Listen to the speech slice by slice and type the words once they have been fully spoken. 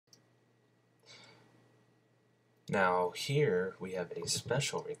Now here we have a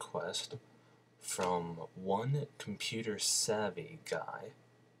special request from one computer savvy guy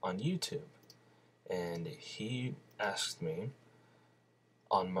on YouTube, and he asked me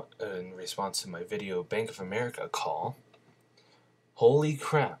in response to my video Bank of America call, holy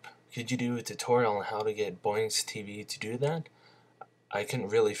crap, could you do a tutorial on how to get Boinx TV to do that? I couldn't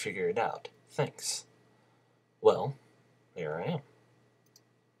really figure it out. Thanks. Well, here I am.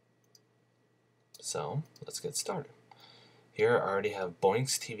 So, let's get started. Here I already have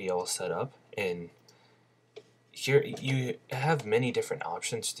Boinx TV all set up, and here you have many different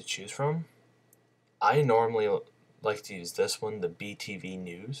options to choose from. I normally like to use this one, the BTV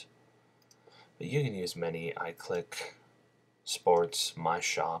News, but you can use many. I click Sports, My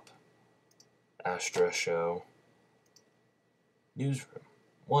Shop, Astra Show, Newsroom,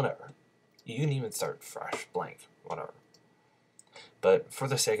 whatever. You can even start fresh, blank, whatever. But for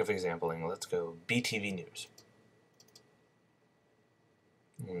the sake of exampling, let's go BTV News.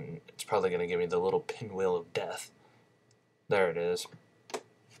 It's probably going to give me the little pinwheel of death. There it is.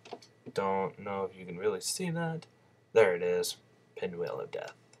 Don't know if you can really see that. There it is. Pinwheel of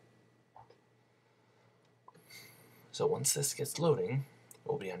death. So once this gets loading,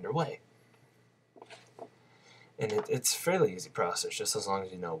 we'll be underway. And it's a fairly easy process, just as long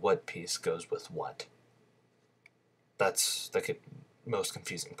as you know what piece goes with what. That's the most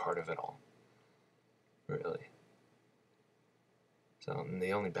confusing part of it all. Really. So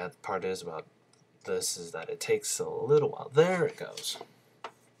the only bad part is about this is that it takes a little while. There it goes.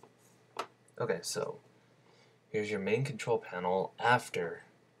 Okay, so here's your main control panel after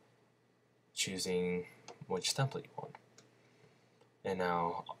choosing which template you want. And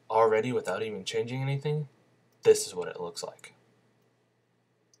now, already without even changing anything, this is what it looks like.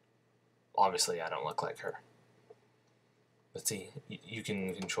 Obviously, I don't look like her. Let's see, you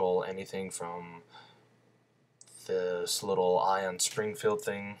can control anything from this little eye on Springfield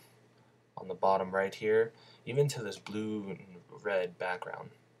thing on the bottom right here, even to this blue and red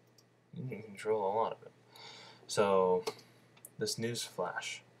background. You can control a lot of it. So, this news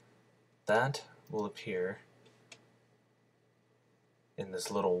flash, that will appear in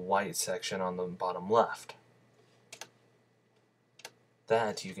this little white section on the bottom left.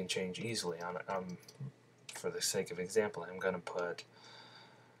 That you can change easily. For the sake of example, I'm going to put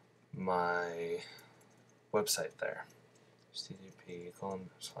my website there.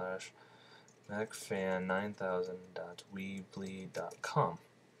 http://macfan9000.weebly.com.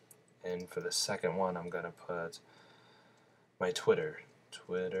 And for the second one, I'm going to put my Twitter,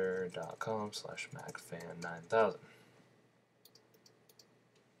 twitter.com/macfan9000.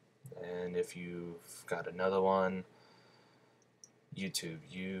 And if you've got another one, YouTube,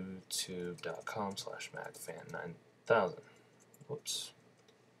 youtube.com/macfan9000. Whoops.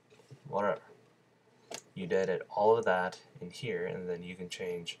 Whatever. You'd edit all of that in here, and then you can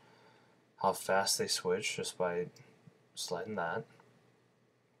change how fast they switch just by sliding that.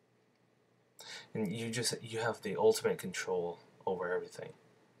 And you have the ultimate control over everything.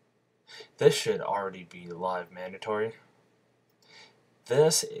 This should already be live mandatory.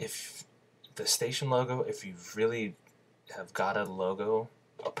 This, if the station logo, if you really have got a logo,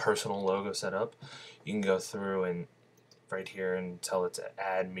 a personal logo set up, you can go through and right here and tell it to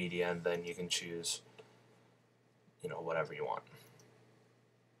add media, and then you can choose, whatever you want.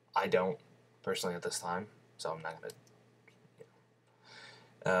 I don't personally at this time, so I'm not going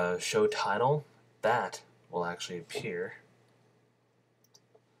to. Show title, that will actually appear.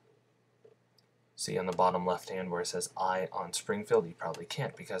 See on the bottom left hand where it says I on Springfield? You probably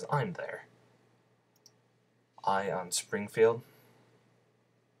can't because I'm there. I on Springfield.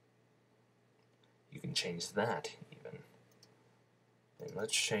 You can change that even. And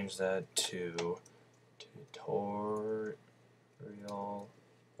let's change that to tutorial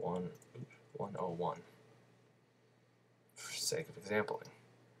 101 for sake of exampling.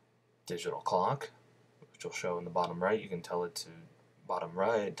 Digital clock, which will show in the bottom right. You can tell it to bottom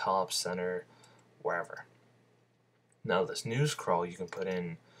right, top, center, wherever. Now this news crawl you can put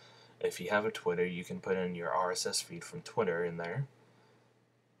in, if you have a Twitter, you can put in your RSS feed from Twitter in there.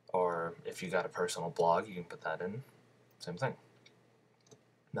 Or if you got a personal blog, you can put that in. Same thing.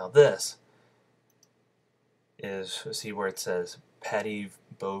 Now this is, see where it says Patty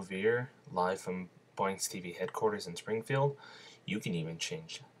Bovere, live from Boinx TV headquarters in Springfield? You can even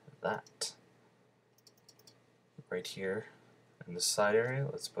change that. Right here in the side area,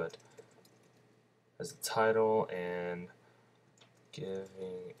 let's put as a title and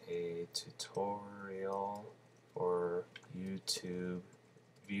giving a tutorial for YouTube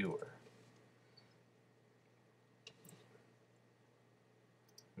viewer.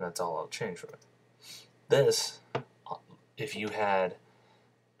 And that's all I'll change from it. This, if you had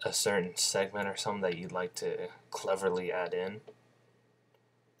a certain segment or something that you'd like to cleverly add in,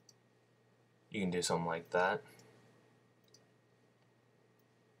 you can do something like that.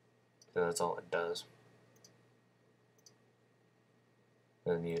 So that's all it does.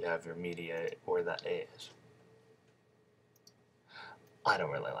 Then you'd have your media where that A is. I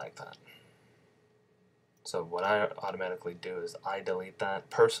don't really like that. So what I automatically do is I delete that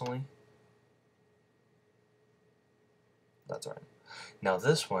personally. That's right. Now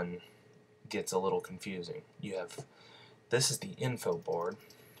this one gets a little confusing. You have, this is the info board.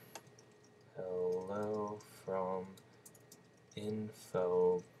 Hello from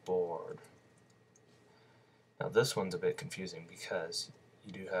info board. Now this one's a bit confusing because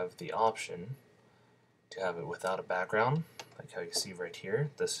you do have the option to have it without a background, like how you see right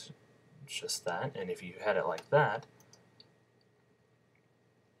here. This is just that, and if you had it like that,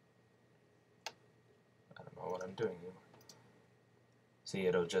 I don't know what I'm doing anymore. See,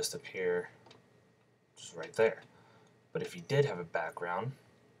 it'll just appear just right there. But if you did have a background,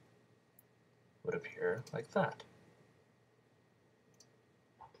 it would appear like that.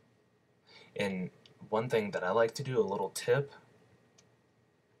 And one thing that I like to do, a little tip,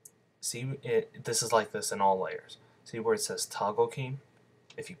 see, this is like this in all layers. See where it says toggle key?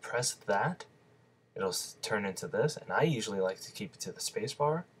 If you press that, it'll turn into this, and I usually like to keep it to the space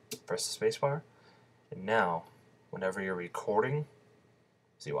bar. Press the space bar, and now, whenever you're recording,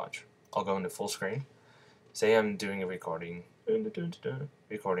 see, watch, I'll go into full screen. Say I'm doing a recording,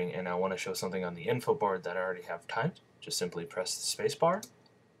 and I want to show something on the info board that I already have typed. Just simply press the space bar.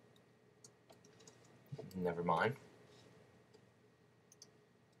 Never mind.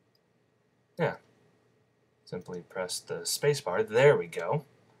 Yeah. Simply press the space bar. There we go.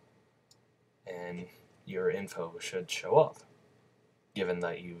 And your info should show up. Given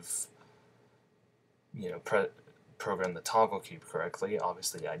that you've, programmed the toggle key correctly.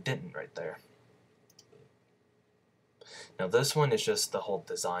 Obviously I didn't right there. Now this one is just the whole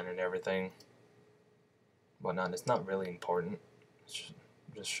design and everything. Whatnot. It's not really important. It's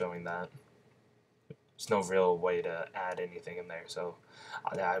just showing that. There's no real way to add anything in there, so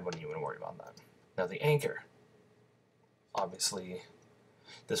I wouldn't even worry about that. Now the anchor. Obviously,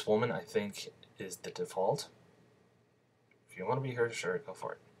 this woman, I think, is the default. If you want to be her, sure, go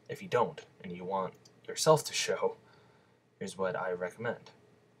for it. If you don't, and you want yourself to show, here's what I recommend.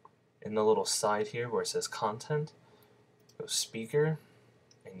 In the little side here where it says content, go speaker,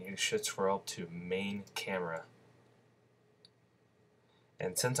 and you should scroll up to main camera.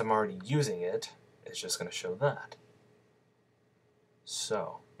 And since I'm already using it, it's just going to show that.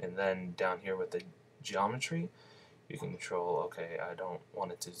 So, and then down here with the geometry, you can control, okay, I don't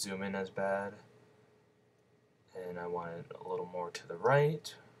want it to zoom in as bad, and I want it a little more to the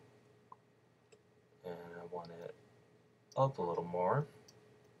right, and I want it up a little more,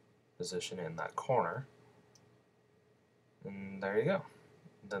 position it in that corner, and there you go.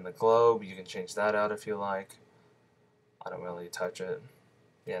 Then the globe, you can change that out if you like. I don't really touch it.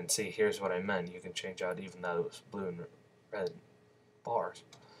 Yeah, and see, here's what I meant. You can change out even those blue and red bars.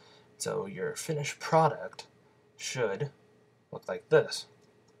 So your finished product should look like this.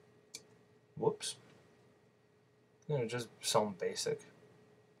 Whoops. Just something basic.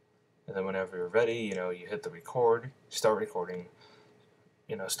 And then whenever you're ready, you hit the record, start recording,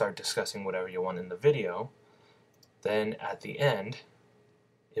 start discussing whatever you want in the video. Then at the end,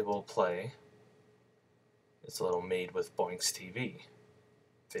 it will play its little Made with Boinx TV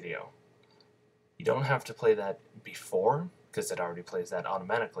video. You don't have to play that before, because it already plays that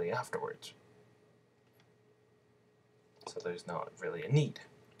automatically afterwards. So there's not really a need.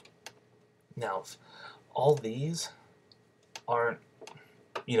 Now, if all these aren't,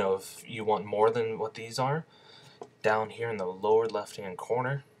 if you want more than what these are, down here in the lower left-hand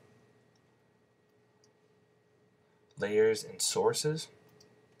corner, layers and sources,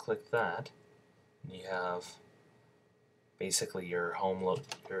 click that, and you have basically your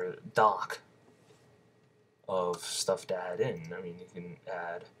your dock of stuff to add in. I mean, you can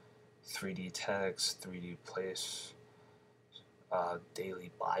add 3D text, 3D place, daily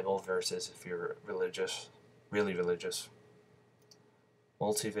Bible verses if you're religious, really religious,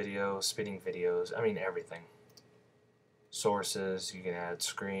 multi-video, spinning videos, I mean everything. Sources, you can add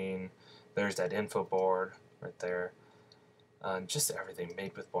screen, there's that info board right there, just everything,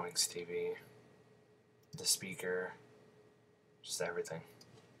 Made with Boinx TV, the speaker, just everything.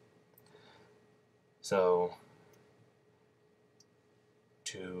 So,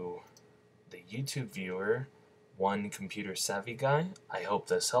 to the YouTube viewer, one computer savvy guy, I hope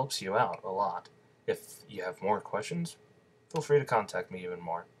this helps you out a lot. If you have more questions, feel free to contact me even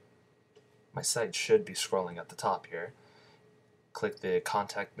more. My site should be scrolling at the top here. Click the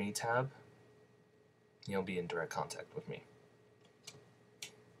Contact Me tab. You'll be in direct contact with me.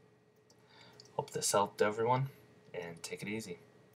 Hope this helped everyone, and take it easy.